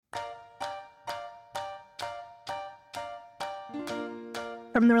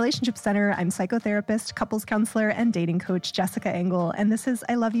From the Relationship Center, I'm psychotherapist, couples counselor, and dating coach Jessica Engel, and this is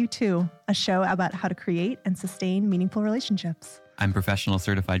I Love You Too, a show about how to create and sustain meaningful relationships. I'm professional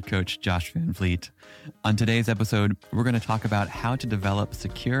certified coach Josh Van Vliet. On today's episode, we're going to talk about how to develop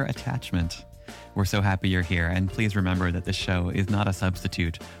secure attachment. We're so happy you're here, and please remember that this show is not a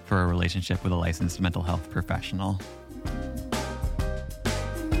substitute for a relationship with a licensed mental health professional.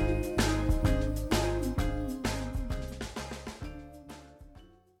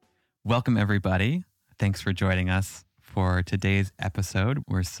 Welcome, everybody. Thanks for joining us for today's episode.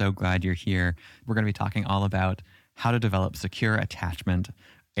 We're so glad you're here. We're going to be talking all about how to develop secure attachment.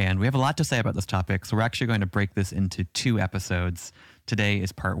 And we have a lot to say about this topic, so we're actually going to break this into 2 episodes. Today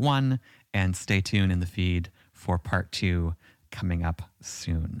is part 1, and stay tuned in the feed for part 2 coming up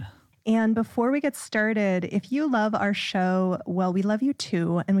soon. And before we get started, if you love our show, well, we love you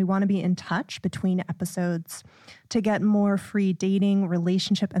too, and we want to be in touch between episodes. To get more free dating,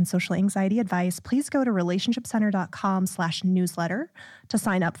 relationship, and social anxiety advice, please go to relationshipcenter.com/newsletter to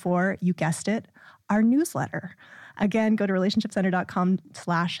sign up for, you guessed it, our newsletter. Again, go to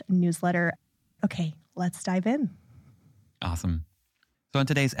relationshipcenter.com/newsletter. Okay, let's dive in. Awesome. So in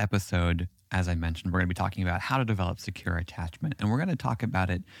today's episode, as I mentioned, we're going to be talking about how to develop secure attachment, and we're going to talk about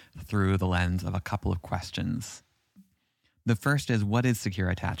it through the lens of a couple of questions. The first is, what is secure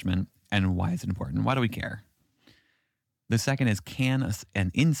attachment and why is it important? Why do we care? The second is, can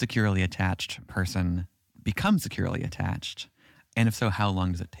an insecurely attached person become securely attached? And if so, how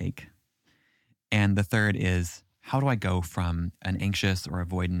long does it take? And the third is, how do I go from an anxious or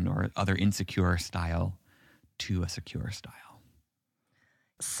avoidant or other insecure style to a secure style?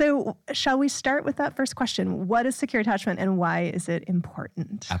 So shall we start with that first question? What is secure attachment and why is it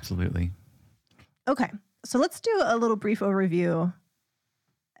important? Absolutely. Okay, so let's do a little brief overview.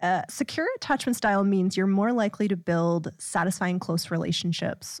 Secure attachment style means you're more likely to build satisfying close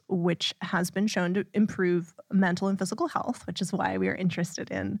relationships, which has been shown to improve mental and physical health, which is why we are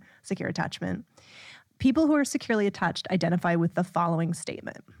interested in secure attachment. People who are securely attached identify with the following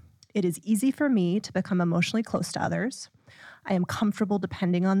statement. It is easy for me to become emotionally close to others. I am comfortable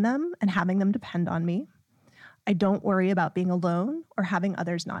depending on them and having them depend on me. I don't worry about being alone or having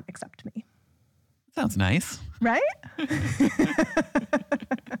others not accept me. Sounds nice. Right?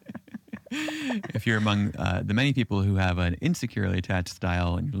 If you're among the many people who have an insecurely attached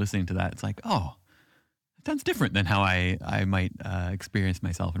style and you're listening to that, it's like, oh, that sounds different than how I might experience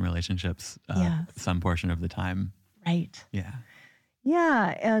myself in relationships some portion of the time. Right. Yeah.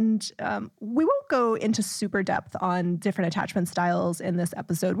 Yeah, and we won't go into super depth on different attachment styles in this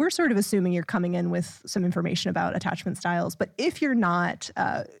episode. We're sort of assuming you're coming in with some information about attachment styles, but if you're not,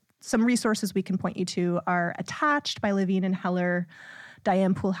 some resources we can point you to are Attached by Levine and Heller,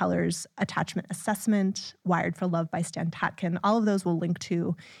 Diane Poole Heller's Attachment Assessment, Wired for Love by Stan Tatkin. All of those we'll link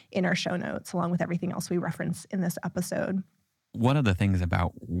to in our show notes, along with everything else we reference in this episode. One of the things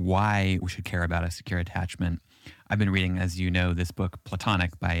about why we should care about a secure attachment, I've been reading, as you know, this book,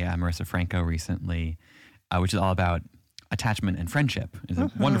 Platonic, by Marissa Franco recently, which is all about attachment and friendship. It's a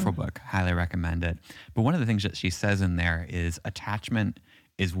wonderful book. Highly recommend it. But one of the things that she says in there is attachment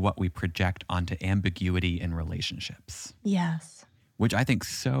is what we project onto ambiguity in relationships. Yes. Which I think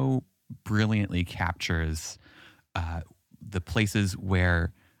so brilliantly captures the places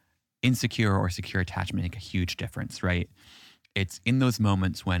where insecure or secure attachment make a huge difference, right? It's in those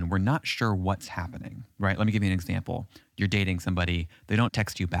moments when we're not sure what's happening, right? Let me give you an example. You're dating somebody, they don't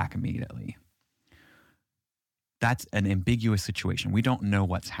text you back immediately. That's an ambiguous situation. We don't know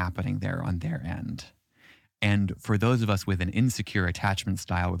what's happening there on their end. And for those of us with an insecure attachment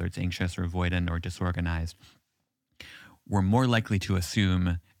style, whether it's anxious or avoidant or disorganized, we're more likely to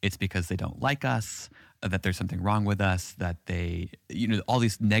assume it's because they don't like us, that there's something wrong with us, that they, all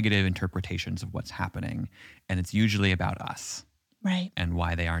these negative interpretations of what's happening. And it's usually about us. Right. And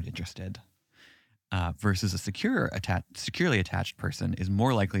why they aren't interested. Versus a securely attached person is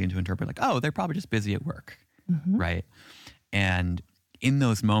more likely to interpret like, oh, they're probably just busy at work. Mm-hmm. Right. And in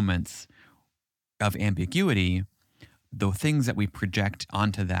those moments of ambiguity, the things that we project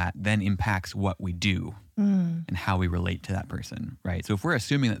onto that then impacts what we do and how we relate to that person, right? So if we're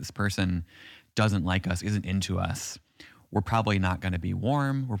assuming that this person doesn't like us, isn't into us, we're probably not going to be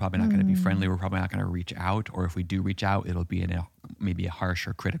warm. We're probably not going to be friendly. We're probably not going to reach out. Or if we do reach out, it'll be in maybe a harsh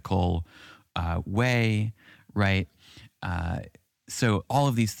or critical way, right? So all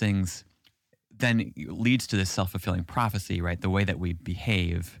of these things then leads to this self-fulfilling prophecy, right? The way that we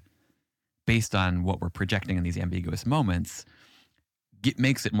behave based on what we're projecting in these ambiguous moments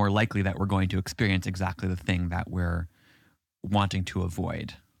makes it more likely that we're going to experience exactly the thing that we're wanting to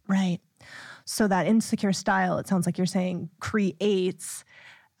avoid, Right. So that insecure style, it sounds like you're saying, creates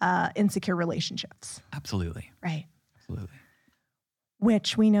insecure relationships. Absolutely. Right. Absolutely.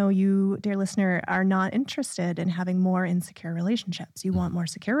 Which we know you, dear listener, are not interested in having more insecure relationships. You want more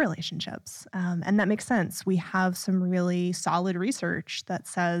secure relationships. And that makes sense. We have some really solid research that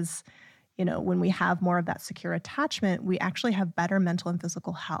says, when we have more of that secure attachment, we actually have better mental and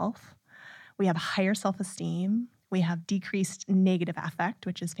physical health. We have higher self-esteem. We have decreased negative affect,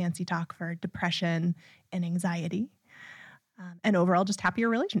 which is fancy talk for depression and anxiety. And overall, just happier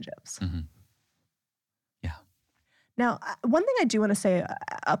relationships. Mm-hmm. Yeah. Now, one thing I do want to say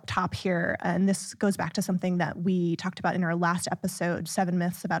up top here, and this goes back to something that we talked about in our last episode, 7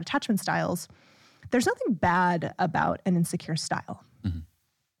 Myths About Attachment Styles. There's nothing bad about an insecure style. Mm-hmm.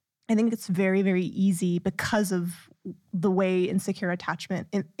 I think it's very, very easy because of the way insecure attachment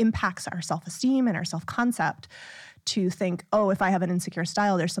impacts our self-esteem and our self-concept to think, oh, if I have an insecure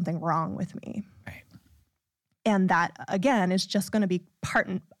style, there's something wrong with me. Right. And that, again, is just going to be part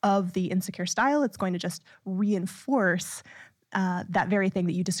of the insecure style. It's going to just reinforce that very thing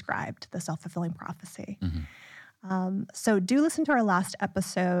that you described, the self-fulfilling prophecy. Mm-hmm. So do listen to our last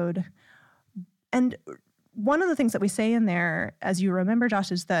episode. And one of the things that we say in there, as you remember, Josh,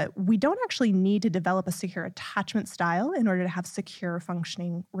 is that we don't actually need to develop a secure attachment style in order to have secure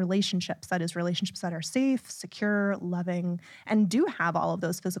functioning relationships. That is, relationships that are safe, secure, loving, and do have all of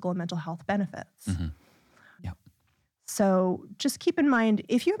those physical and mental health benefits. Mm-hmm. Yep. So just keep in mind,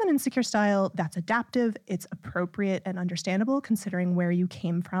 if you have an insecure style, that's adaptive, it's appropriate and understandable considering where you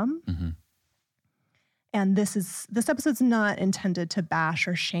came from. Mm-hmm. And this episode's not intended to bash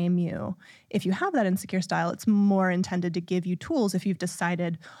or shame you. If you have that insecure style, it's more intended to give you tools if you've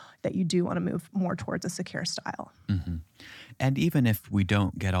decided that you do want to move more towards a secure style. Mm-hmm. And even if we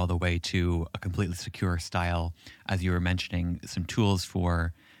don't get all the way to a completely secure style, as you were mentioning, some tools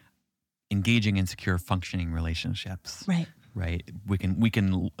for engaging in secure functioning relationships. Right. Right. We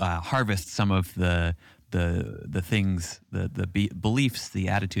can harvest some of the things, the beliefs, the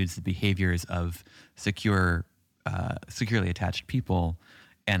attitudes, the behaviors of securely attached people,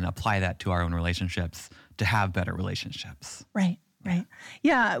 and apply that to our own relationships to have better relationships. Right. Right.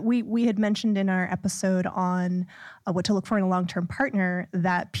 Yeah, we had mentioned in our episode on what to look for in a long-term partner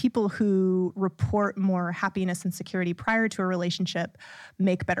that people who report more happiness and security prior to a relationship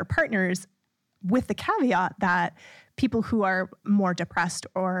make better partners, with the caveat that people who are more depressed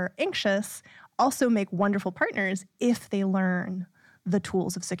or anxious also make wonderful partners if they learn the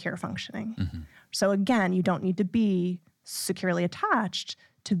tools of secure functioning. Mm-hmm. So again, you don't need to be securely attached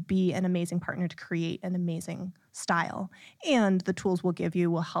to be an amazing partner to create an amazing style. And the tools we'll give you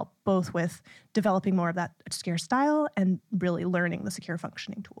will help both with developing more of that secure style and really learning the secure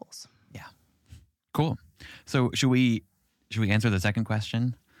functioning tools. Yeah. Cool. So should we answer the second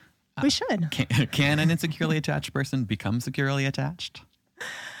question? We should. Can an insecurely attached person become securely attached?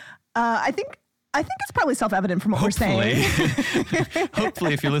 I think it's probably self-evident from what we're saying.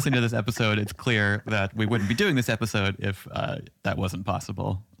 Hopefully, if you're listening to this episode, it's clear that we wouldn't be doing this episode if that wasn't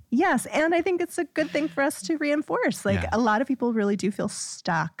possible. Yes, and I think it's a good thing for us to reinforce. A lot of people really do feel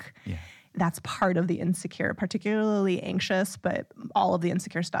stuck. Yeah. That's part of the insecure, particularly anxious, but all of the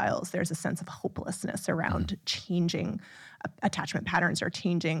insecure styles, there's a sense of hopelessness around changing attachment patterns or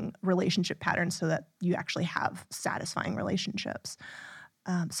changing relationship patterns so that you actually have satisfying relationships.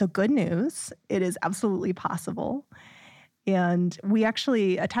 So good news, it is absolutely possible. And we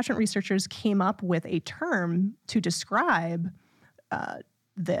actually, attachment researchers came up with a term to describe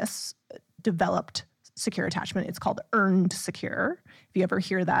this developed secure attachment. It's called earned secure. If you ever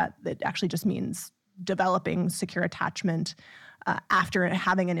hear that, it actually just means developing secure attachment after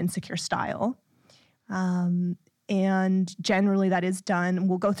having an insecure style. And generally that is done,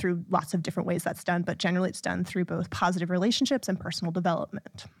 we'll go through lots of different ways that's done, but generally it's done through both positive relationships and personal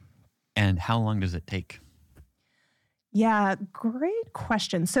development. And how long does it take? Yeah, great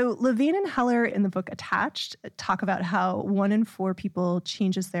question. So Levine and Heller in the book Attached talk about how 1 in 4 people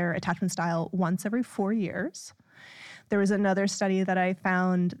changes their attachment style once every 4 years. There was another study that I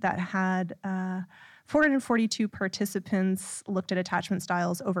found that had 442 participants looked at attachment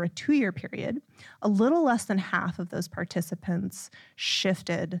styles over a 2-year period. A little less than half of those participants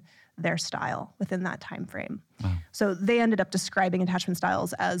shifted their style within that time frame. Wow. So they ended up describing attachment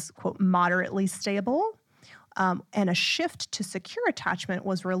styles as, quote, moderately stable. And a shift to secure attachment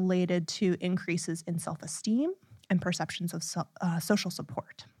was related to increases in self-esteem and perceptions of social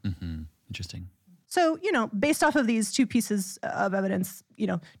support. Mm-hmm. Interesting. So, based off of these 2 pieces of evidence,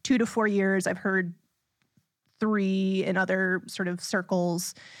 2 to 4 years, I've heard 3 in other sort of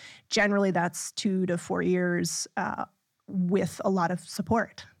circles. Generally, that's 2 to 4 years with a lot of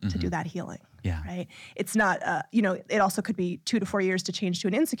support to do that healing. Yeah. Right. It's not, it also could be 2 to 4 years to change to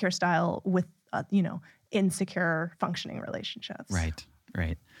an insecure style with, insecure functioning relationships.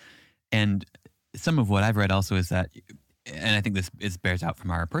 Right. And some of what I've read also is that, and I think this bears out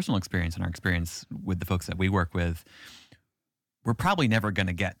from our personal experience and our experience with the folks that we work with, we're probably never going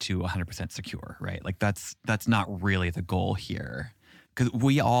to get to 100% secure, right? Like that's not really the goal here. Because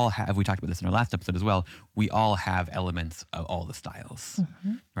we talked about this in our last episode as well, we all have elements of all the styles,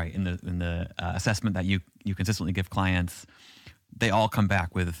 right? In the assessment that you consistently give clients, they all come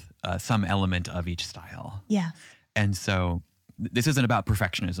back with some element of each style. Yeah. And so this isn't about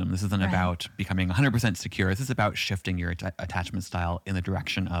perfectionism. This isn't about becoming 100% secure. This is about shifting your attachment style in the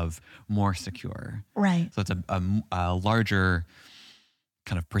direction of more secure. Right. So it's a larger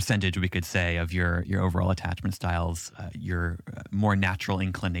kind of percentage, we could say, of your overall attachment styles, your more natural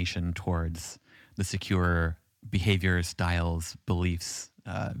inclination towards the secure behaviors, styles, beliefs,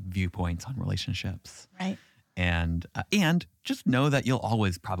 viewpoints on relationships. Right. And just know that you'll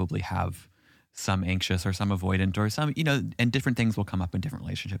always probably have some anxious or some avoidant or some, and different things will come up in different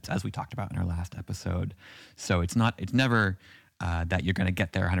relationships, as we talked about in our last episode. So it's never that you're going to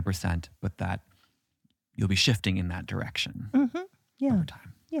get there 100%, but that you'll be shifting in that direction over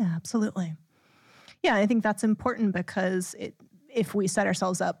time. Yeah, absolutely. Yeah, I think that's important because if we set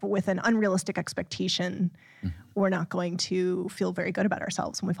ourselves up with an unrealistic expectation, we're not going to feel very good about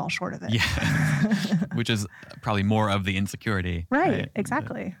ourselves when we fall short of it. Yeah, which is probably more of the insecurity. Right?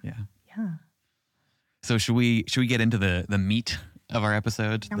 Exactly. Yeah. So should we get into the meat of our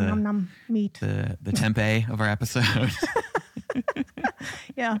episode? Meat. The tempeh of our episode.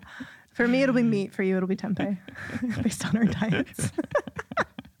 Yeah. For me, it'll be meat. For you, it'll be tempeh, based on our diets.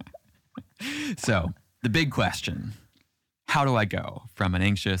 So the big question: how do I go from an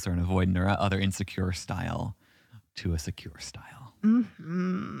anxious or an avoidant or other insecure style to a secure style?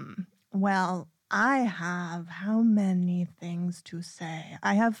 Well, I have how many things to say?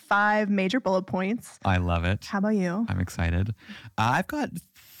 I have 5 major bullet points. I love it. How about you? I'm excited. I've got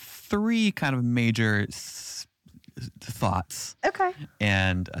 3 kind of major thoughts. Okay.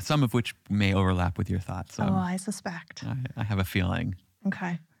 And some of which may overlap with your thoughts. So I suspect. I have a feeling.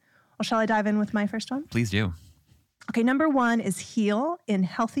 Okay. Well, shall I dive in with my first one? Please do. Okay, number 1 is heal in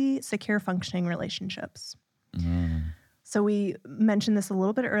healthy, secure, functioning relationships. So we mentioned this a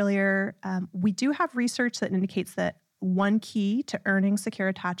little bit earlier. We do have research that indicates that one key to earning secure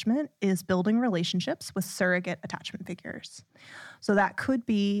attachment is building relationships with surrogate attachment figures. So that could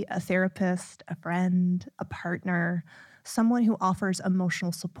be a therapist, a friend, a partner, someone who offers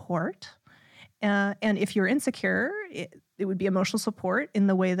emotional support. And if you're insecure, it would be emotional support in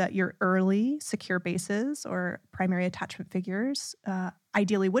the way that your early secure bases or primary attachment figures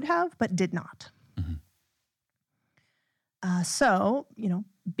ideally would have, but did not. So,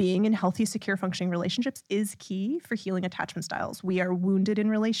 being in healthy, secure, functioning relationships is key for healing attachment styles. We are wounded in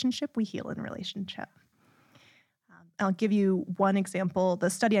relationship, we heal in relationship. I'll give you one example. The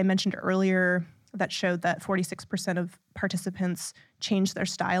study I mentioned earlier that showed that 46% of participants changed their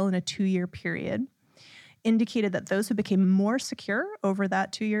style in a 2-year period indicated that those who became more secure over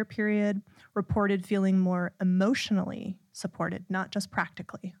that 2-year period reported feeling more emotionally supported, not just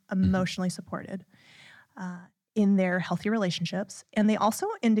practically, emotionally supported in their healthy relationships. And they also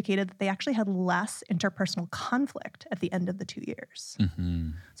indicated that they actually had less interpersonal conflict at the end of the 2 years.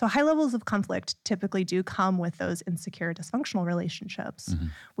 So high levels of conflict typically do come with those insecure, dysfunctional relationships.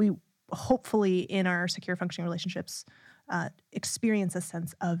 We hopefully in our secure, functioning relationships experience a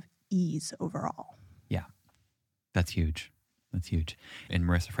sense of ease overall. Yeah, that's huge. That's huge. In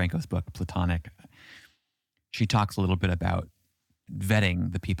Marissa Franco's book, Platonic, she talks a little bit about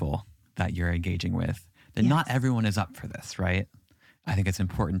vetting the people that you're engaging with. That not everyone is up for this, right? I think it's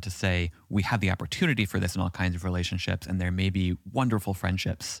important to say we have the opportunity for this in all kinds of relationships, and there may be wonderful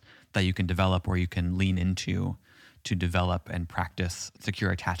friendships that you can develop or you can lean into to develop and practice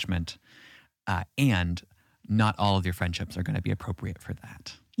secure attachment. And not all of your friendships are going to be appropriate for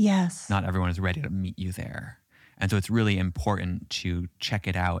that. Yes. Not everyone is ready to meet you there. And so it's really important to check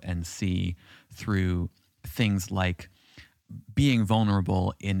it out and see through things like being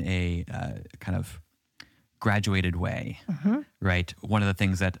vulnerable in a kind of graduated way, right? One of the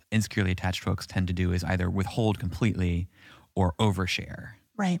things that insecurely attached folks tend to do is either withhold completely or overshare.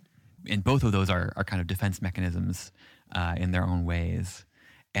 Right. And both of those are kind of defense mechanisms in their own ways.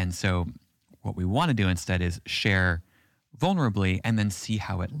 And so what we want to do instead is share vulnerably and then see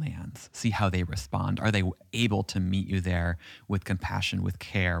how it lands, see how they respond. Are they able to meet you there with compassion, with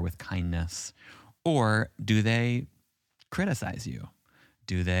care, with kindness? Or do they criticize you?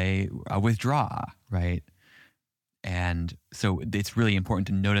 Do they withdraw, right? And so it's really important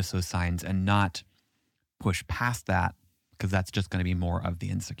to notice those signs and not push past that, because that's just going to be more of the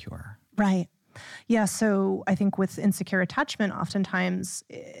insecure. Right. Yeah. So I think with insecure attachment, oftentimes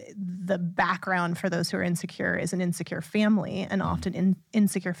the background for those who are insecure is an insecure family. And often in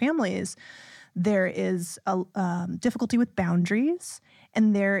insecure families, there is a difficulty with boundaries,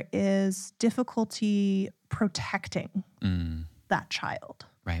 and there is difficulty protecting that child.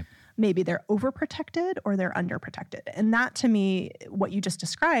 Right. Maybe they're overprotected or they're underprotected. And that, to me, what you just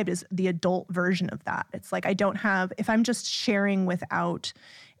described is the adult version of that. It's like, if I'm just sharing without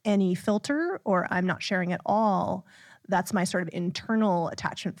any filter, or I'm not sharing at all, that's my sort of internal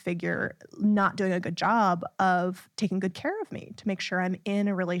attachment figure not doing a good job of taking good care of me to make sure I'm in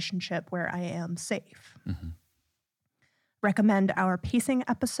a relationship where I am safe. Recommend our pacing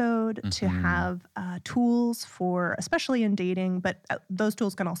episode to have tools for, especially in dating, but those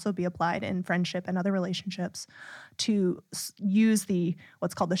tools can also be applied in friendship and other relationships, to use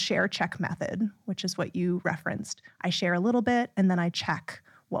what's called the share check method, which is what you referenced. I share a little bit and then I check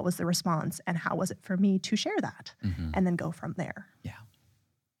what was the response and how was it for me to share that, and then go from there. Yeah.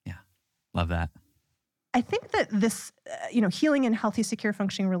 Yeah. Love that. I think that this, healing in healthy, secure,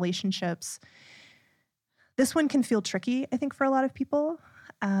 functioning relationships, this one can feel tricky, I think, for a lot of people,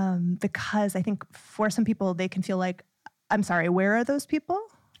 because I think for some people, they can feel like, I'm sorry, where are those people?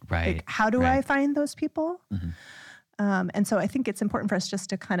 Right. Like, how do I find those people? And so I think it's important for us just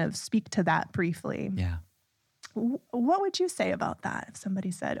to kind of speak to that briefly. Yeah. What would you say about that if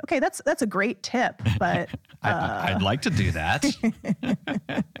somebody said, okay, that's a great tip, but... I'd like to do that.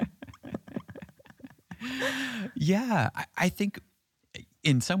 Yeah. I think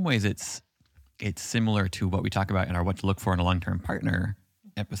in some ways it's similar to what we talk about in our What to Look For in a Long-Term Partner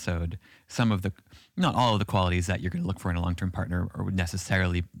episode. Not all of the qualities that you're going to look for in a long-term partner or would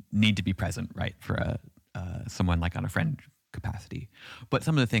necessarily need to be present, right, for someone like on a friend capacity. But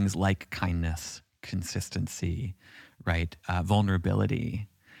some of the things like kindness, consistency, right, vulnerability,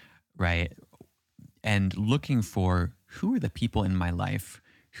 right, and looking for who are the people in my life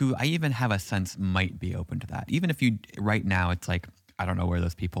who I even have a sense might be open to that. Even if right now it's like, I don't know where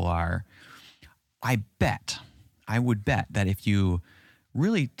those people are. I would bet that if you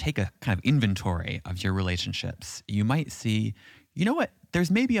really take a kind of inventory of your relationships, you might see, you know what,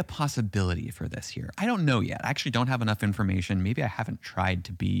 there's maybe a possibility for this here. I don't know yet. I actually don't have enough information. Maybe I haven't tried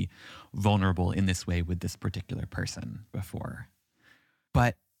to be vulnerable in this way with this particular person before.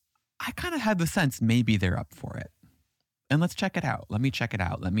 But I kind of have the sense maybe they're up for it. And let's check it out. Let me check it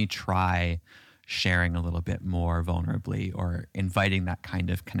out. Let me try sharing a little bit more vulnerably, or inviting that kind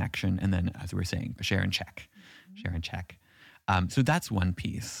of connection. And then, as we were saying, share and check. So that's one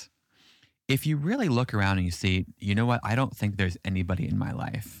piece. If you really look around and you see, you know what, I don't think there's anybody in my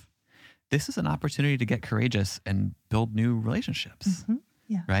life, this is an opportunity to get courageous and build new relationships,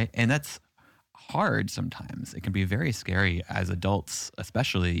 Yeah. right? And that's hard sometimes. It can be very scary as adults,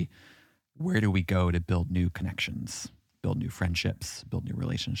 especially. Where do we go to build new connections, build new friendships, build new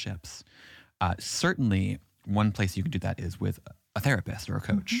relationships? Certainly, one place you can do that is with a therapist or a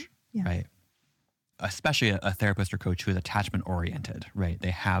coach, Yeah. right? Especially a therapist or coach who is attachment oriented, right?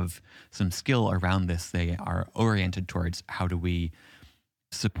 They have some skill around this. They are oriented towards how do we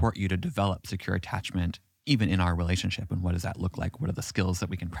support you to develop secure attachment, even in our relationship, and what does that look like? What are the skills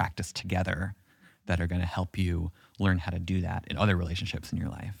that we can practice together that are going to help you learn how to do that in other relationships in your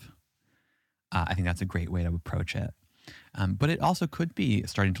life? I think that's a great way to approach it. But it also could be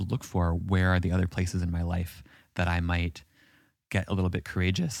starting to look for, where are the other places in my life that I might get a little bit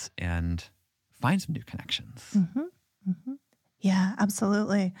courageous and find some new connections. Yeah,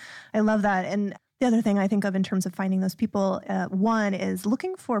 absolutely. I love that. And the other thing I think of in terms of finding those people, one is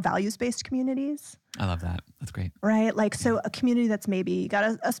looking for values-based communities. I love that. That's great. Right? Like, so a community that's maybe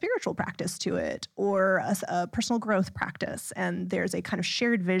got a spiritual practice to it, or a personal growth practice, and there's a kind of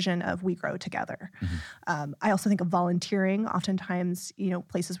shared vision of we grow together. I also think of volunteering. Oftentimes,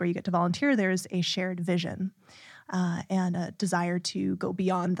 places where you get to volunteer, there's a shared vision and a desire to go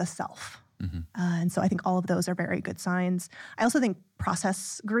beyond the self. And so I think all of those are very good signs. I also think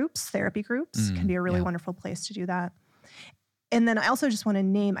process groups, therapy groups can be a really wonderful place to do that. And then I also just want to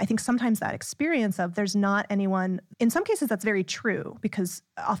name, I think sometimes that experience of there's not anyone, in some cases that's very true, because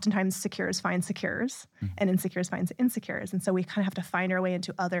oftentimes secures find secures and insecures finds insecures. And so we kind of have to find our way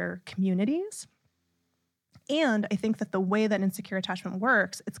into other communities. And I think that the way that insecure attachment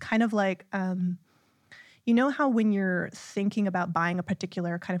works, it's kind of like, you know how when you're thinking about buying a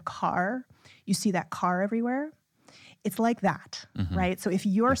particular kind of car, you see that car everywhere? It's like that, right? So if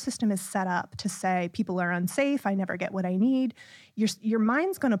your system is set up to say people are unsafe, I never get what I need, your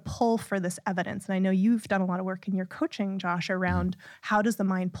mind's going to pull for this evidence. And I know you've done a lot of work in your coaching, Josh, around how does the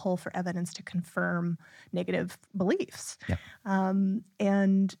mind pull for evidence to confirm negative beliefs? Yeah.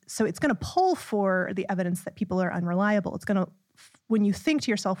 And so it's going to pull for the evidence that people are unreliable. It's going to, when you think to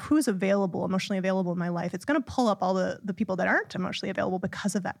yourself, who's available, emotionally available in my life, it's going to pull up all the people that aren't emotionally available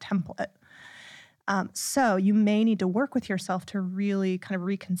because of that template. So you may need to work with yourself to really kind of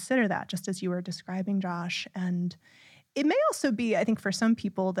reconsider that, just as you were describing, Josh. And it may also be, I think, for some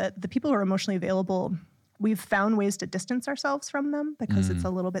people that the people who are emotionally available, we've found ways to distance ourselves from them because it's a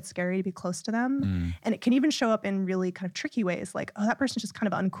little bit scary to be close to them. And it can even show up in really kind of tricky ways, like, oh, that person's just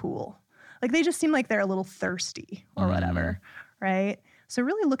kind of uncool. Like they just seem like they're a little thirsty or whatever, right? So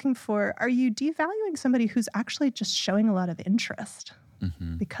really looking for, are you devaluing somebody who's actually just showing a lot of interest?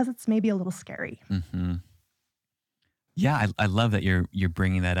 Because it's maybe a little scary. Yeah, I love that you're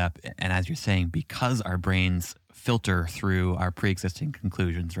bringing that up. And as you're saying, because our brains filter through our pre-existing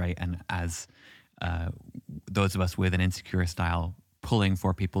conclusions, right? And as those of us with an insecure style pulling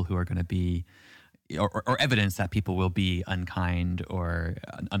for people who are going to be, or evidence that people will be unkind or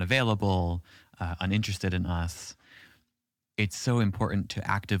unavailable, uninterested in us, it's so important to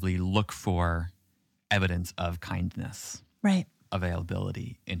actively look for evidence of kindness. Right.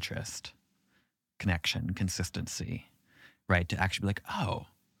 Availability, interest, connection, consistency, right? To actually be like, oh,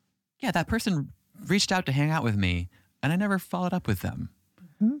 yeah, that person reached out to hang out with me and I never followed up with them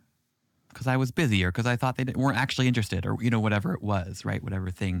because I was busy or because I thought they weren't actually interested or, whatever it was, right? Whatever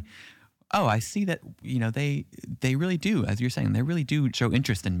thing. Oh, I see that, they really do, as you're saying, they really do show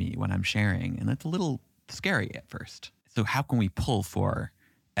interest in me when I'm sharing. And it's a little scary at first. So how can we pull for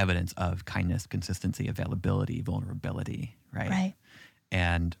evidence of kindness, consistency, availability, vulnerability, right? Right.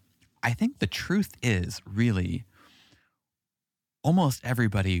 And I think the truth is really almost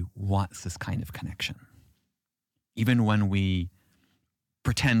everybody wants this kind of connection. Even when we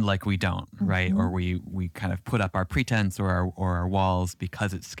pretend like we don't, right? Or we kind of put up our pretense or our walls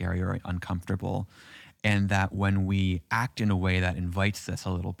because it's scary or uncomfortable. And that when we act in a way that invites this a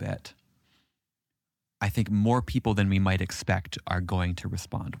little bit, I think more people than we might expect are going to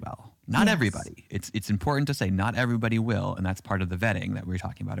respond well. Not everybody. It's important to say not everybody will, and that's part of the vetting that we were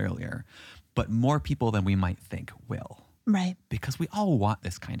talking about earlier. But more people than we might think will. Right. Because we all want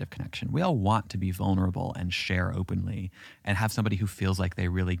this kind of connection. We all want to be vulnerable and share openly and have somebody who feels like they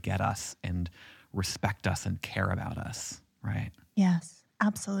really get us and respect us and care about us, right? Yes,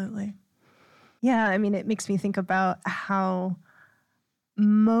 absolutely. Yeah, I mean, it makes me think about how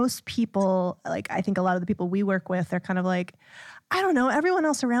most people, like I think a lot of the people we work with, they're kind of like, I don't know, everyone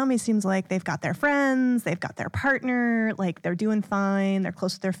else around me seems like they've got their friends, they've got their partner, like they're doing fine, they're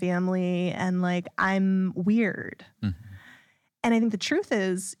close to their family, and like I'm weird. And I think the truth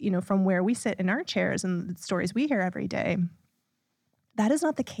is, from where we sit in our chairs and the stories we hear every day, that is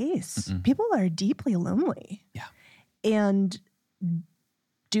not the case. People are deeply lonely. Yeah. And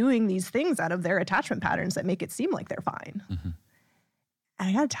doing these things out of their attachment patterns that make it seem like they're fine. And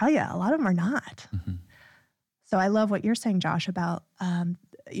I got to tell you, a lot of them are not. So I love what you're saying, Josh, about,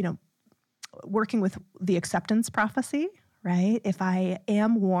 working with the acceptance prophecy, right? If I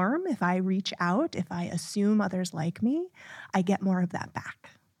am warm, if I reach out, if I assume others like me, I get more of that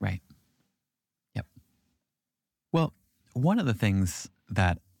back. Right. Yep. Well, one of the things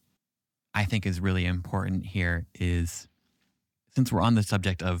that I think is really important here is, since we're on the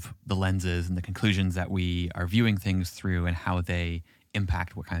subject of the lenses and the conclusions that we are viewing things through and how they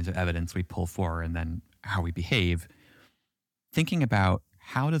impact what kinds of evidence we pull for and then how we behave, thinking about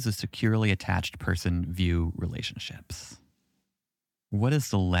how does a securely attached person view relationships? What is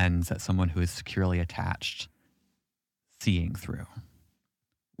the lens that someone who is securely attached seeing through?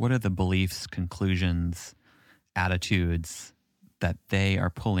 What are the beliefs, conclusions, attitudes that they are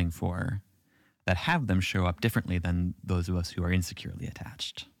pulling for that have them show up differently than those of us who are insecurely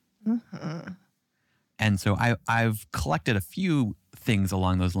attached? And so I've collected a few things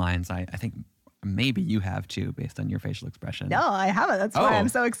along those lines. I think maybe you have too, based on your facial expression. No, I haven't. That's why I'm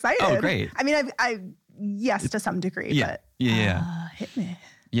so excited. Oh, great. I mean, yes, to some degree, but hit me.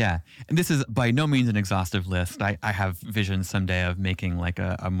 Yeah. And this is by no means an exhaustive list. I have visions someday of making like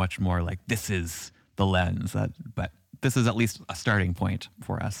a much more like, this is the lens, but this is at least a starting point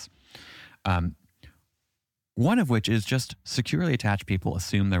for us. One of which is just securely attached people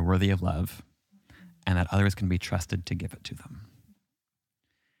assume they're worthy of love and that others can be trusted to give it to them.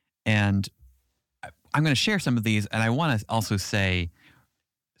 And I'm going to share some of these, and I want to also say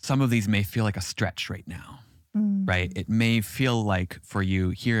some of these may feel like a stretch right now, right? It may feel like for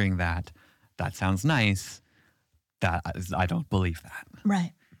you hearing that sounds nice, I don't believe that.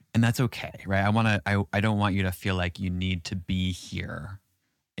 Right. And that's okay, right? I don't want you to feel like you need to be here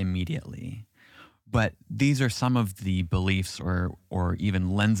immediately. But these are some of the beliefs or even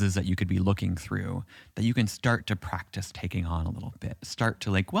lenses that you could be looking through that you can start to practice taking on a little bit. Start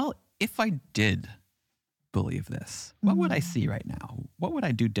to like, well, if I did believe this, what would I see right now? What would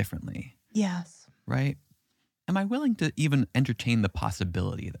I do differently? Yes. Right? Am I willing to even entertain the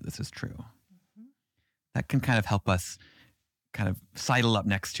possibility that this is true? That can kind of help us kind of sidle up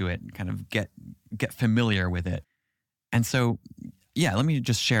next to it and kind of get familiar with it. And so, yeah, let me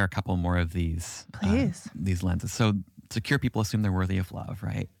just share a couple more of these. Please. These lenses. So secure people assume they're worthy of love,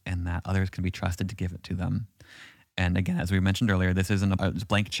 right? And that others can be trusted to give it to them. And again, as we mentioned earlier, this isn't a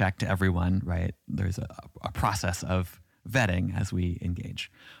blank check to everyone, right? There's a process of vetting as we engage.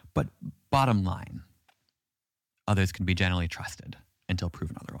 But bottom line, others can be generally trusted until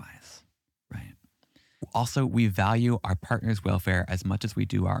proven otherwise, right? Also, we value our partner's welfare as much as we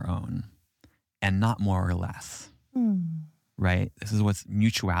do our own, and not more or less, right? This is what's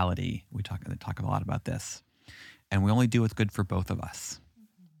mutuality. We talk a lot about this. And we only do what's good for both of us.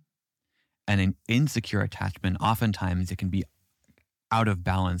 And in insecure attachment, oftentimes it can be out of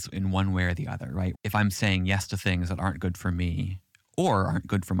balance in one way or the other, right? If I'm saying yes to things that aren't good for me or aren't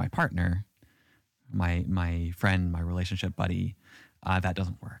good for my partner, my friend, my relationship buddy, that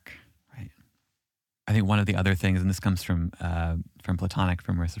doesn't work, right? I think one of the other things, and this comes from Platonic,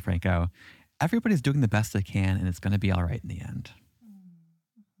 from Marissa Franco, everybody's doing the best they can and it's going to be all right in the end.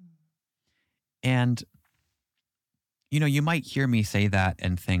 And, you might hear me say that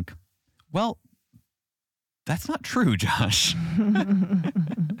and think, well, that's not true, Josh.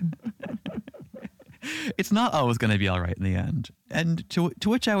 It's not always going to be all right in the end. And to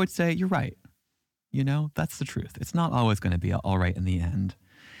which I would say, you're right. That's the truth. It's not always going to be all right in the end.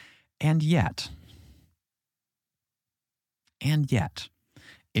 And yet,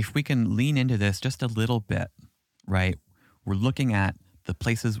 if we can lean into this just a little bit, right? We're looking at the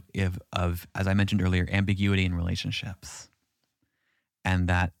places of, as I mentioned earlier, ambiguity in relationships. And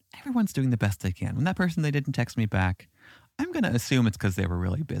that everyone's doing the best they can. When that person, they didn't text me back, I'm going to assume it's because they were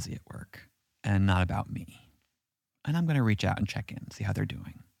really busy at work and not about me. And I'm going to reach out and check in, see how they're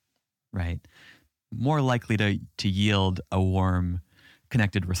doing, right? More likely to yield a warm,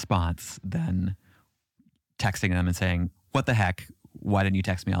 connected response than texting them and saying, what the heck? Why didn't you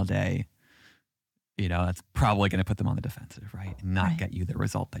text me all day? That's probably going to put them on the defensive, right? And not get you the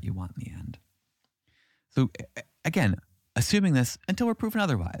result that you want in the end. So again, assuming this until we're proven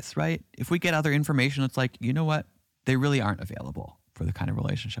otherwise, right? If we get other information, it's like, you know what? They really aren't available for the kind of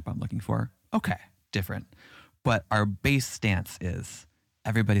relationship I'm looking for. Okay, different. But our base stance is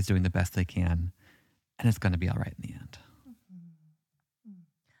everybody's doing the best they can and it's going to be all right in the end.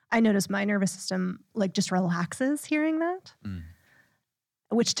 I notice my nervous system just relaxes hearing that,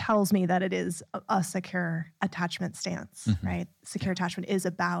 which tells me that it is a secure attachment stance, right? Secure attachment is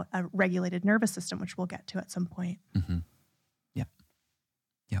about a regulated nervous system, which we'll get to at some point.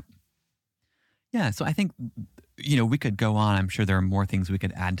 Yep. Yeah, so I think, we could go on. I'm sure there are more things we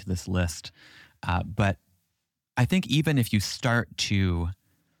could add to this list. But I think even if you start to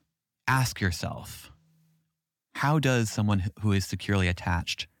ask yourself, how does someone who is securely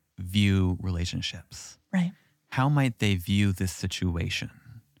attached view relationships? Right. How might they view this situation?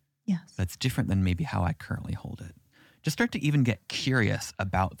 Yes. That's different than maybe how I currently hold it. Just start to even get curious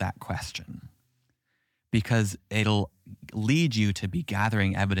about that question, because it'll lead you to be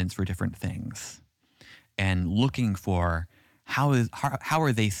gathering evidence for different things and looking for how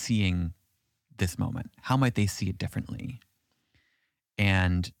are they seeing this moment? How might they see it differently?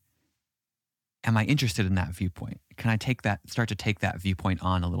 And am I interested in that viewpoint? Can I start to take that viewpoint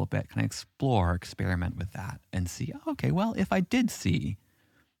on a little bit? Can I experiment with that and see, okay, well, if I did see,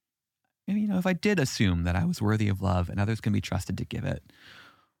 if I did assume that I was worthy of love and others can be trusted to give it,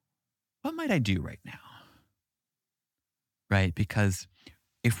 what might I do right now? Right? Because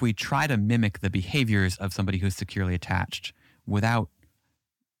if we try to mimic the behaviors of somebody who's securely attached without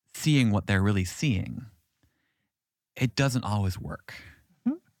seeing what they're really seeing, it doesn't always work.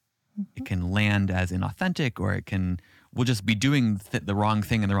 It can land as inauthentic, or we'll just be doing the wrong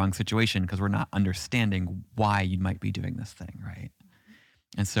thing in the wrong situation because we're not understanding why you might be doing this thing, right?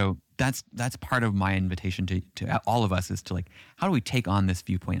 And so that's part of my invitation to all of us is to how do we take on this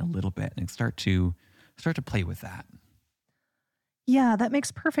viewpoint a little bit and start to play with that? Yeah, that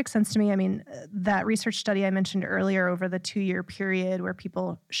makes perfect sense to me. I mean, that research study I mentioned earlier over the 2-year period where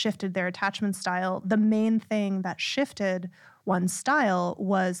people shifted their attachment style, the main thing that shifted one's style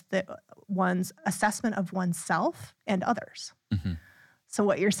was one's assessment of oneself and others. So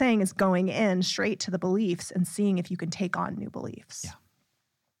what you're saying is going in straight to the beliefs and seeing if you can take on new beliefs. Yeah.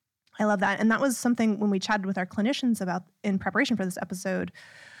 I love that. And that was something when we chatted with our clinicians about in preparation for this episode,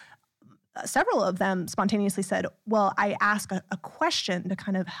 several of them spontaneously said, well, I ask a question to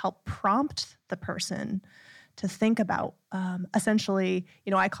kind of help prompt the person to think about essentially,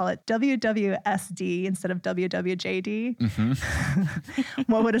 I call it WWSD instead of WWJD. Mm-hmm.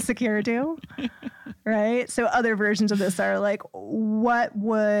 What would a secure do? Right? So other versions of this are like, what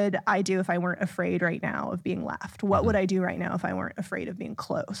would I do if I weren't afraid right now of being left? What would I do right now if I weren't afraid of being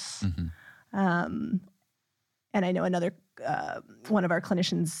close? Mm-hmm. And I know another one of our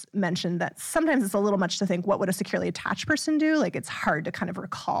clinicians mentioned that sometimes it's a little much to think, what would a securely attached person do? Like it's hard to kind of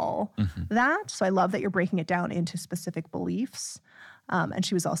recall that. So I love that you're breaking it down into specific beliefs. And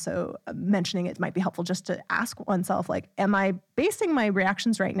she was also mentioning it might be helpful just to ask oneself, like, am I basing my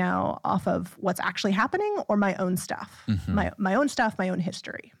reactions right now off of what's actually happening or my own stuff, my own stuff, my own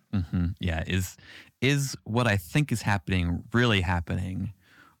history? Mm-hmm. Yeah. Is what I think is happening really happening?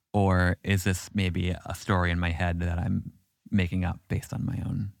 Or is this maybe a story in my head that I'm making up based on my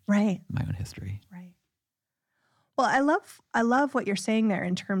own history? Right. Well, I love what you're saying there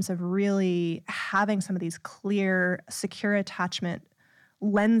in terms of really having some of these clear, secure attachment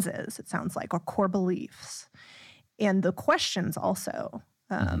lenses, it sounds like, or core beliefs. And the questions also,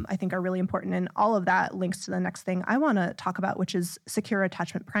 I think are really important. And all of that links to the next thing I want to talk about, which is secure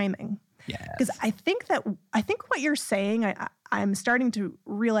attachment priming. Yes. Because I think what you're saying, I'm starting to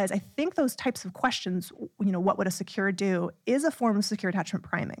realize, I think those types of questions, what would a secure do, is a form of secure attachment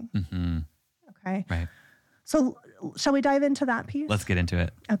priming. Mm-hmm. Okay. Right. So shall we dive into that piece? Let's get into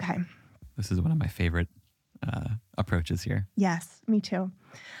it. Okay. This is one of my favorite approaches here. Yes, me too.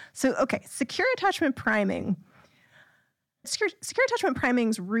 So, okay, secure attachment priming. Secure attachment priming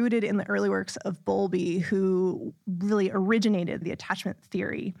is rooted in the early works of Bowlby, who really originated the attachment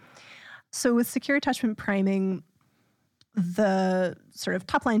theory. So with secure attachment priming, the sort of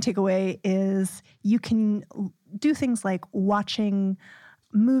top line takeaway is you can do things like watching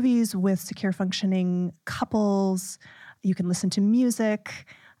movies with secure functioning couples. You can listen to music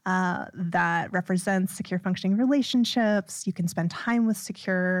that represents secure functioning relationships. You can spend time with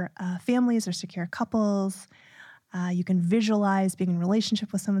secure families or secure couples. You can visualize being in a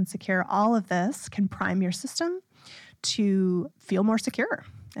relationship with someone secure. All of this can prime your system to feel more secure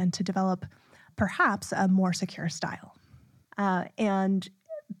and to develop perhaps a more secure style. And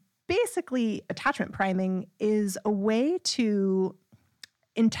basically, attachment priming is a way to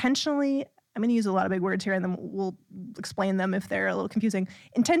intentionally, I'm going to use a lot of big words here and then we'll explain them if they're a little confusing,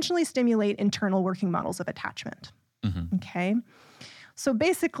 intentionally stimulate internal working models of attachment. Mm-hmm. Okay? So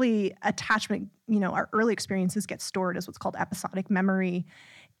basically, attachment, our early experiences get stored as what's called episodic memory.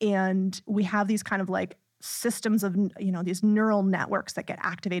 And we have these kind of like systems of, these neural networks that get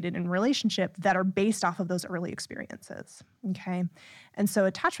activated in relationship that are based off of those early experiences. Okay? And so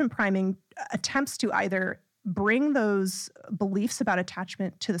attachment priming attempts to either bring those beliefs about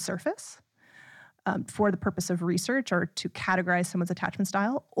attachment to the surface for the purpose of research or to categorize someone's attachment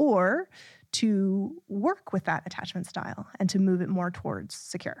style, or to work with that attachment style and to move it more towards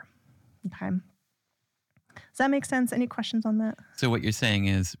secure. Okay. Does that make sense? Any questions on that? So what you're saying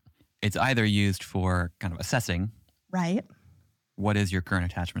is it's either used for kind of assessing, right, what is your current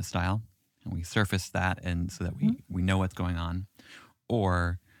attachment style, and we surface that and so that we know what's going on,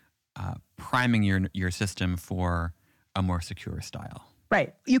 or priming your system for a more secure style.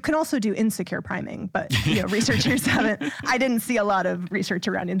 Right. You can also do insecure priming, but researchers haven't. I didn't see a lot of research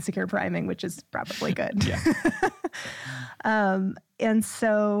around insecure priming, which is probably good. Yeah. And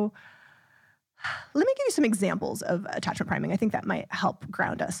so let me give you some examples of attachment priming. I think that might help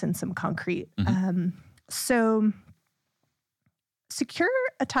ground us in some concrete. So secure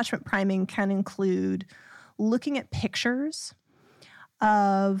attachment priming can include looking at pictures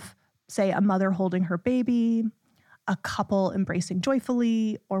of, say, a mother holding her baby, a couple embracing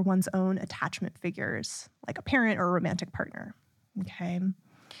joyfully, or one's own attachment figures, like a parent or a romantic partner. Okay.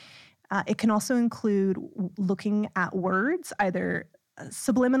 It can also include looking at words, either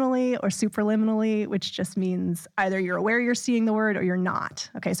subliminally or superliminally, which just means either you're aware you're seeing the word or you're not.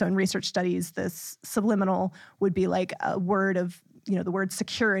 Okay, so in research studies, this subliminal would be like a word of, the word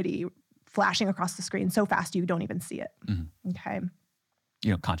security flashing across the screen so fast you don't even see it. Mm-hmm. Okay.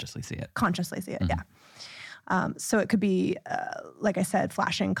 You don't consciously see it. Yeah. So it could be, like I said,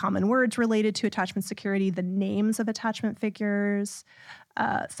 flashing common words related to attachment security, the names of attachment figures.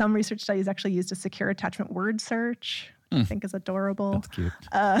 Some research studies actually used a secure attachment word search, which I think is adorable. That's cute.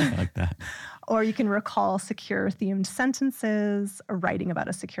 I like that. Or you can recall secure themed sentences, or writing about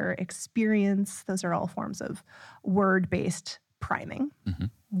a secure experience. Those are all forms of word-based priming.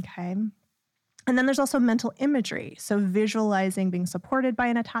 Okay. And then there's also mental imagery. So visualizing being supported by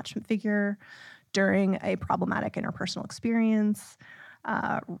an attachment figure during a problematic interpersonal experience,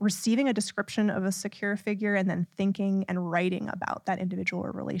 receiving a description of a secure figure, and then thinking and writing about that individual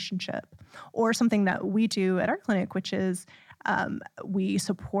or relationship. Or something that we do at our clinic, which is we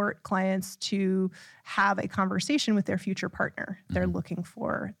support clients to have a conversation with their future partner. They're looking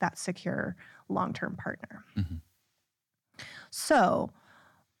for that secure long-term partner. So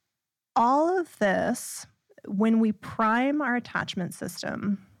all of this, when we prime our attachment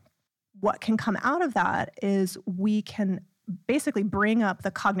system, what can come out of that is we can basically bring up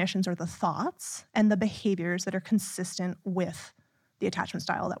the cognitions or the thoughts and the behaviors that are consistent with the attachment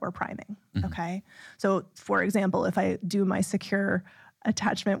style that we're priming, okay? So for example, if I do my secure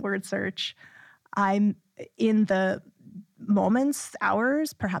attachment word search, I'm in the moments,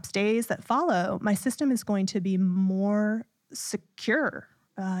 hours, perhaps days that follow, my system is going to be more secure.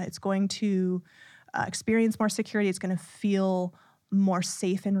 It's going to experience more security. It's going to feel more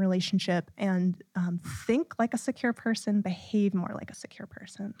safe in relationship and think like a secure person, behave more like a secure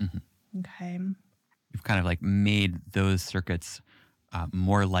person. Okay. You've kind of like made those circuits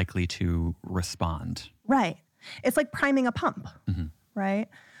more likely to respond. Right. It's like priming a pump, right?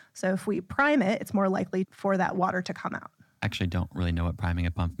 So if we prime it, it's more likely for that water to come out. I actually don't really know what priming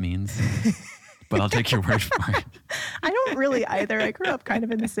a pump means, but I'll take your word for it. I don't really either. I grew up kind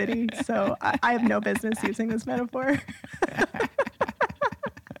of in the city, so I have no business using this metaphor.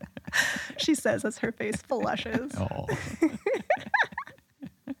 She says as her face flushes. Oh.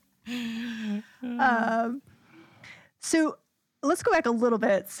 So let's go back a little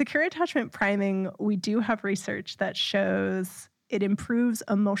bit. Secure attachment priming, we do have research that shows it improves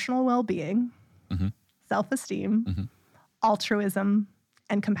emotional well-being, self-esteem, altruism,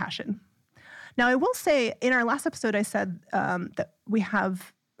 and compassion. Now, I will say in our last episode, I said that we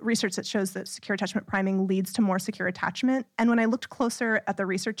have research that shows that secure attachment priming leads to more secure attachment. And when I looked closer at the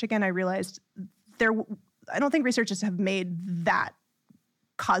research again, I realized I don't think researchers have made that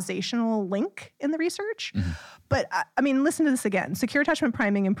causational link in the research. But I mean, listen to this again. Secure attachment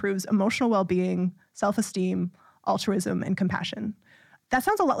priming improves emotional well-being, self-esteem, altruism, and compassion. That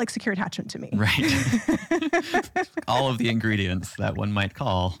sounds a lot like secure attachment to me. Right. All of the ingredients that one might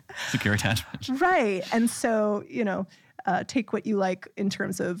call secure attachment. Right. And so, take what you like in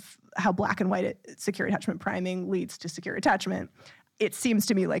terms of how black and white secure attachment priming leads to secure attachment. It seems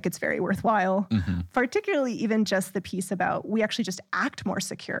to me like it's very worthwhile, particularly even just the piece about we actually just act more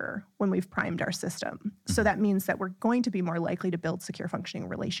secure when we've primed our system. So that means that we're going to be more likely to build secure functioning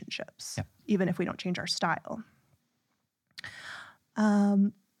relationships, even if we don't change our style.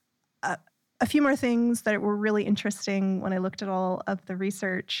 A few more things that were really interesting when I looked at all of the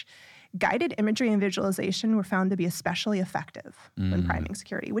research. Guided imagery and visualization were found to be especially effective when priming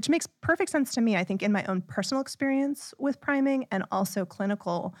security, which makes perfect sense to me. I think in my own personal experience with priming and also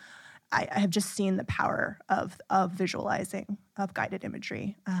clinical, I have just seen the power of visualizing, of guided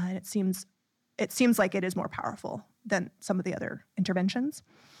imagery. And it seems like it is more powerful than some of the other interventions.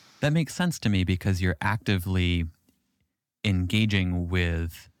 That makes sense to me because you're actively engaging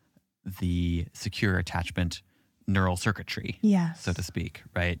with the secure attachment neural circuitry, so to speak,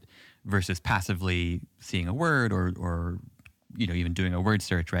 right? Versus passively seeing a word or even doing a word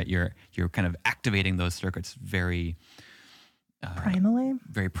search, right? You're kind of activating those circuits very primally,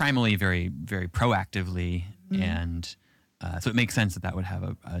 very proactively, and so it makes sense that would have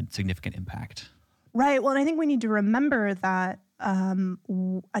a significant impact. Right. Well, and I think we need to remember that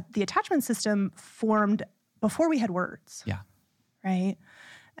the attachment system formed before we had words. Yeah. Right.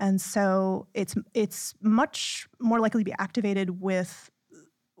 And so it's much more likely to be activated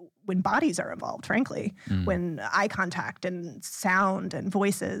when bodies are involved, frankly, when eye contact and sound and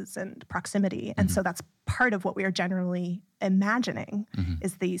voices and proximity. And so that's part of what we are generally imagining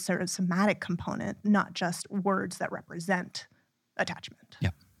is the sort of somatic component, not just words that represent attachment.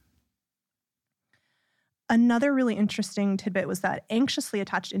 Yep. Another really interesting tidbit was that anxiously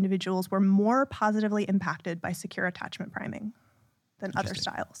attached individuals were more positively impacted by secure attachment priming than other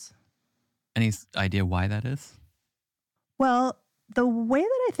styles. Any idea why that is? Well, the way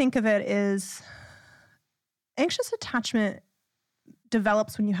that I think of it is anxious attachment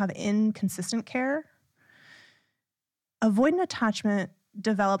develops when you have inconsistent care. Avoidant attachment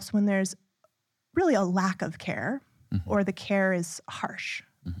develops when there's really a lack of care or the care is harsh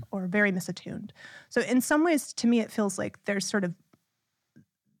or very misattuned. So in some ways, to me, it feels like there's sort of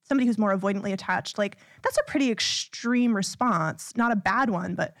somebody who's more avoidantly attached. Like that's a pretty extreme response, not a bad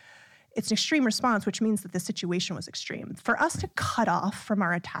one, but it's an extreme response, which means that the situation was extreme. For us to cut off from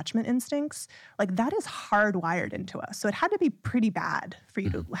our attachment instincts, like that is hardwired into us. So it had to be pretty bad for you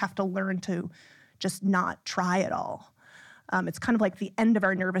to have to learn to just not try at all. It's kind of like the end of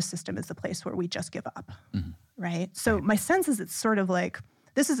our nervous system is the place where we just give up, right? So my sense is it's sort of like,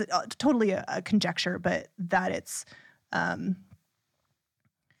 this is totally a conjecture, but that it's,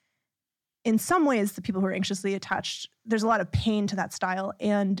 in some ways, the people who are anxiously attached, there's a lot of pain to that style,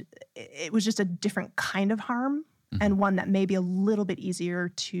 and it was just a different kind of harm, and one that may be a little bit easier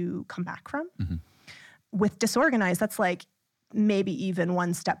to come back from. With disorganized, that's like maybe even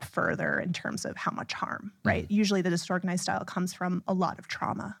one step further in terms of how much harm, right? Usually the disorganized style comes from a lot of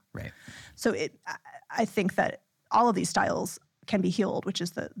trauma. Right. So I think that all of these styles can be healed, which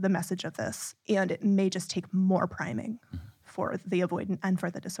is the message of this, and it may just take more priming for the avoidant and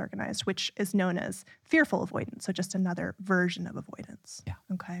for the disorganized, which is known as fearful avoidance. So just another version of avoidance. Yeah.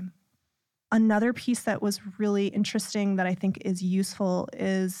 Okay. Another piece that was really interesting that I think is useful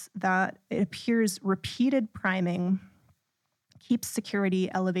is that it appears repeated priming keeps security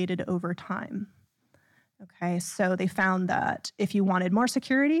elevated over time. Okay. So they found that if you wanted more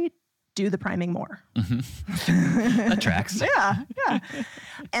security, do the priming more. That tracks. Yeah.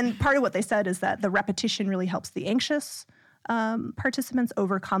 And part of what they said is that the repetition really helps the anxious participants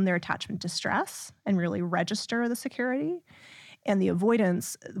overcome their attachment distress and really register the security. And the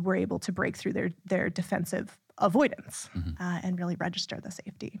avoidance were able to break through their defensive avoidance and really register the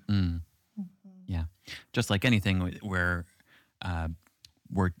safety. Yeah. Just like anything where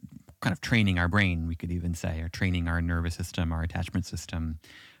we're kind of training our brain, we could even say, or training our nervous system, our attachment system,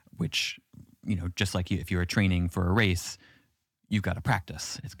 which, just like if you were training for a race, you've got to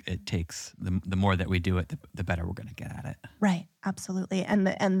practice. It takes, the more that we do it, the better we're going to get at it. Right, absolutely. And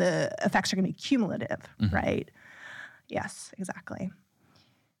the effects are going to be cumulative, right? Yes, exactly.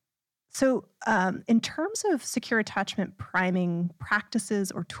 So in terms of secure attachment priming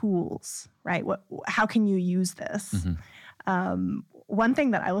practices or tools, right, how can you use this? One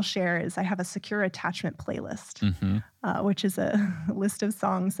thing that I will share is I have a secure attachment playlist, which is a list of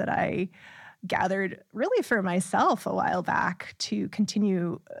songs that I gathered really for myself a while back to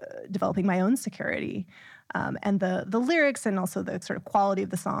continue developing my own security. And the lyrics and also the sort of quality of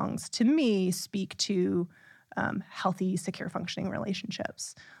the songs, to me, speak to healthy, secure, functioning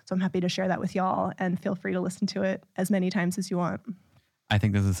relationships. So I'm happy to share that with y'all, and feel free to listen to it as many times as you want. I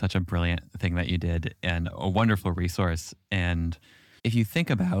think this is such a brilliant thing that you did and a wonderful resource. And if you think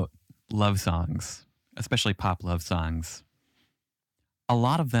about love songs, especially pop love songs, a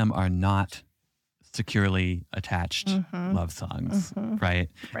lot of them are not securely attached love songs, right?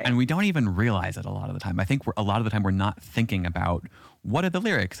 And we don't even realize it a lot of the time. I think a lot of the time we're not thinking about what are the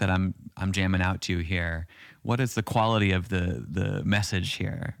lyrics that I'm jamming out to here? What is the quality of the message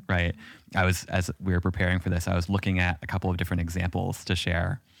here, right? As we were preparing for this, I was looking at a couple of different examples to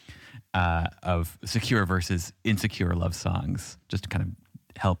share of secure versus insecure love songs, just to kind of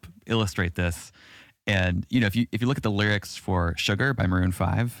help illustrate this. And if you look at the lyrics for "Sugar" by Maroon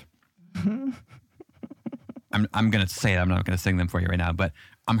 5, I'm gonna say it. I'm not gonna sing them for you right now, but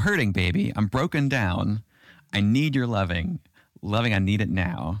I'm hurting, baby. I'm broken down. I need your loving. I need it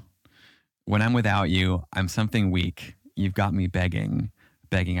now. When I'm without you, I'm something weak. You've got me begging.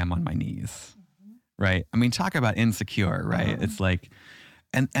 I'm on my knees. Right? I mean, talk about insecure, right? It's like,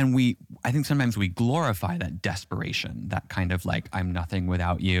 and I think sometimes we glorify that desperation, that kind of like, I'm nothing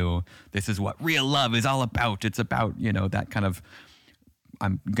without you. This is what real love is all about. It's about, that kind of,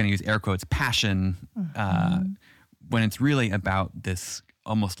 I'm going to use air quotes, passion, when it's really about this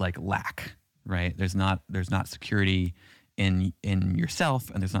almost like lack, right? There's not security in yourself,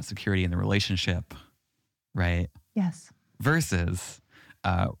 and there's not security in the relationship, right? Yes. Versus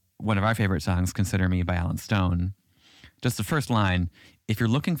one of our favorite songs, "Consider Me" by Alan Stone. Just the first line: if you're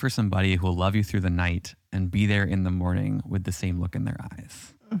looking for somebody who will love you through the night and be there in the morning with the same look in their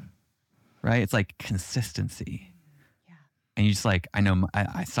eyes, right? It's like consistency. And you just like, I know,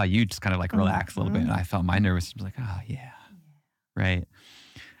 I saw you just kind of like relax a little bit, and I felt my nervous system like, oh yeah, right.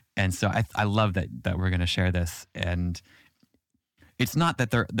 And so I love that we're going to share this. And it's not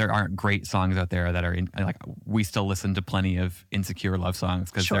that there aren't great songs out there that are like, we still listen to plenty of insecure love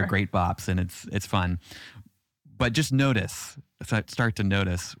songs because they're great bops and it's fun. But just start to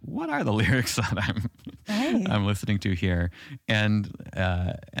notice, what are the lyrics that I'm listening to here, and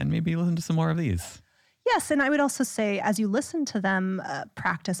maybe listen to some more of these. Yes, and I would also say, as you listen to them,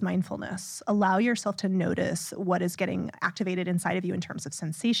 practice mindfulness. Allow yourself to notice what is getting activated inside of you in terms of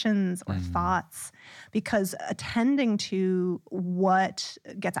sensations or thoughts, because attending to what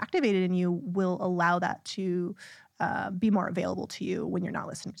gets activated in you will allow that to be more available to you when you're not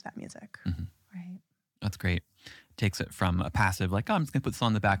listening to that music. Right. That's great. Takes it from a passive, like, oh, I'm just going to put this on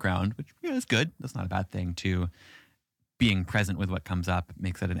in the background, which is good. That's not a bad thing, to being present with what comes up,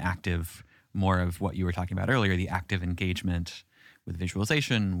 makes it an active, more of what you were talking about earlier, the active engagement with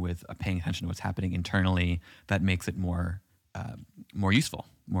visualization, with paying attention to what's happening internally, that makes it more useful,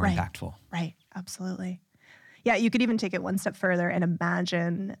 more impactful. Right. Absolutely. Yeah. You could even take it one step further and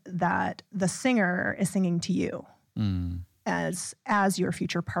imagine that the singer is singing to you as your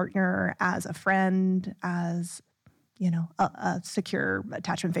future partner, as a friend, as, a secure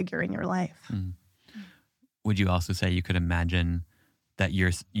attachment figure in your life. Would you also say you could imagine that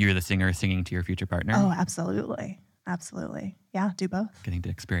you're the singer singing to your future partner? Oh, absolutely. Absolutely. Yeah, do both. Getting to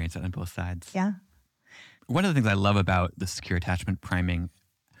experience it on both sides. Yeah. One of the things I love about the secure attachment priming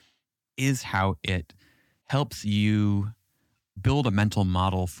is how it helps you build a mental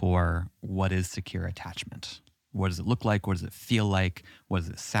model for what is secure attachment. What does it look like? What does it feel like? What does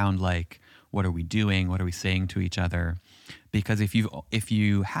it sound like? What are we doing? What are we saying to each other? Because if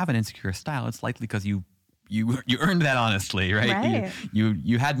you have an insecure style, it's likely because you earned that honestly, right?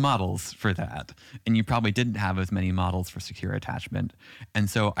 You had models for that, and you probably didn't have as many models for secure attachment. And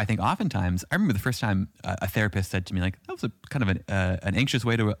so I think oftentimes, I remember the first time a therapist said to me, like, that was a kind of an anxious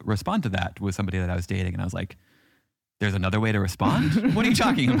way to respond to that with somebody that I was dating, and I was like, there's another way to respond? What are you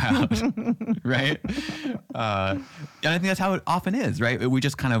talking about? Right? And I think that's how it often is, right? We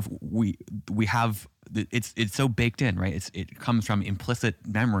just kind of, we have, it's so baked in, right? It comes from implicit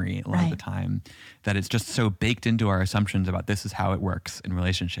memory a lot of the time, that it's just so baked into our assumptions about this is how it works in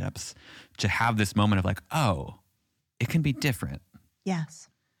relationships, to have this moment of like, oh, it can be different. Yes.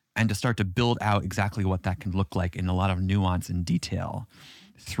 And to start to build out exactly what that can look like in a lot of nuance and detail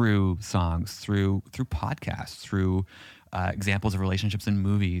through songs, through podcasts, through examples of relationships in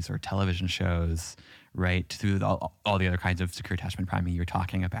movies or television shows, right? Through all the other kinds of secure attachment priming you're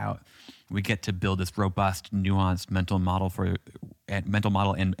talking about. We get to build this robust, nuanced mental model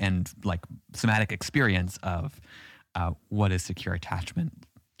and like somatic experience of what is secure attachment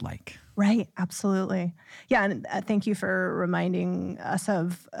like. Right. Absolutely. Yeah. And thank you for reminding us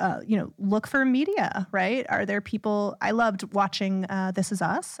of, look for media, right? Are there people, I loved watching This Is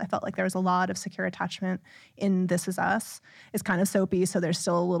Us. I felt like there was a lot of secure attachment in This Is Us. It's kind of soapy, so there's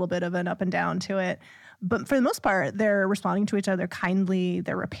still a little bit of an up and down to it. But for the most part, they're responding to each other kindly.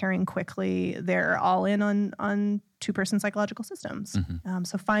 They're repairing quickly. They're all in on two-person psychological systems.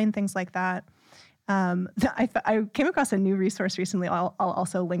 So find things like that. I came across a new resource recently I'll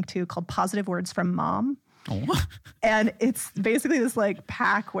also link to, called Positive Words from Mom. Oh. And it's basically this like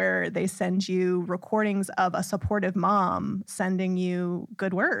pack where they send you recordings of a supportive mom sending you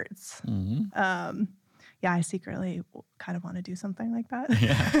good words. Yeah, I secretly kind of want to do something like that.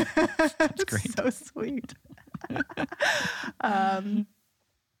 Yeah, that's great. So sweet.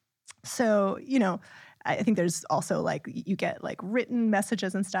 So, I think there's also like, you get like written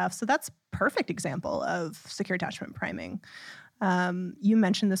messages and stuff. So that's perfect example of secure attachment priming. You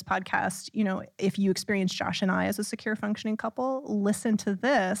mentioned this podcast, if you experience Josh and I as a secure functioning couple, listen to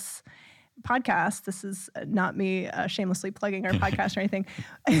this podcast. This is not me shamelessly plugging our podcast or anything.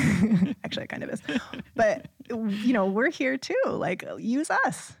 Actually, it kind of is. But, we're here too. Like, use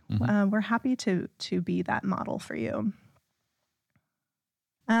us. We're happy to be that model for you.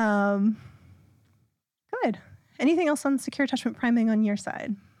 Good. Anything else on secure attachment priming on your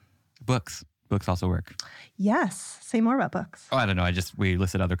side? Books also work. Yes. Say more about books. Oh, I don't know. We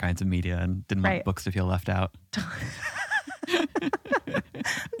listed other kinds of media and didn't want books to feel left out.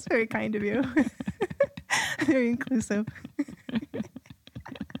 That's very kind of you. Very inclusive.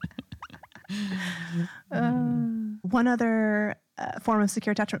 One other form of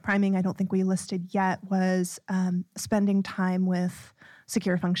secure attachment priming I don't think we listed yet was spending time with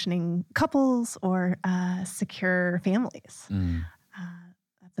secure functioning couples or secure families.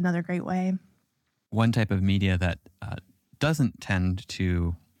 That's another great way. One type of media that doesn't tend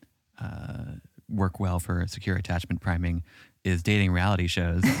to work well for secure attachment priming is dating reality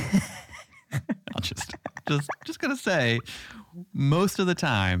shows. I'll just gonna say, most of the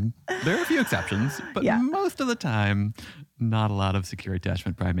time, there are a few exceptions, but most of the time, not a lot of secure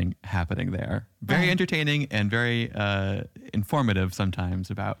attachment priming happening there. Very entertaining and very informative sometimes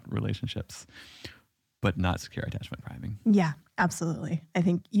about relationships, but not secure attachment priming. Yeah, absolutely. I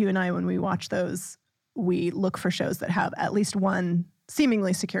think you and I, when we watch those, we look for shows that have at least one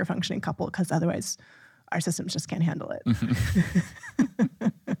seemingly secure functioning couple, because otherwise our systems just can't handle it.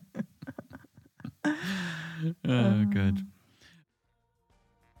 Good.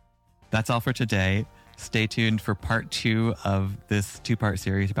 That's all for today. Stay tuned for part 2 of this 2-part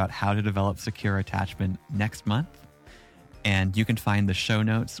series about how to develop secure attachment next month. And you can find the show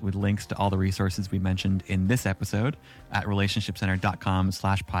notes with links to all the resources we mentioned in this episode at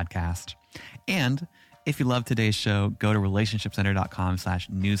relationshipcenter.com/podcast. And if you love today's show, go to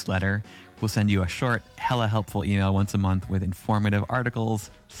relationshipcenter.com/newsletter. We'll send you a short, hella helpful email once a month with informative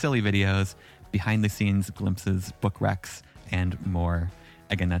articles, silly videos, behind the scenes glimpses, book recs, and more.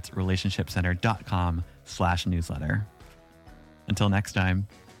 Again, that's relationshipcenter.com/newsletter. Until next time.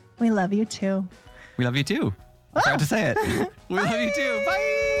 We love you too. We love you too. I forgot to say it. We love you too.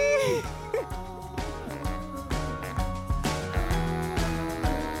 Bye.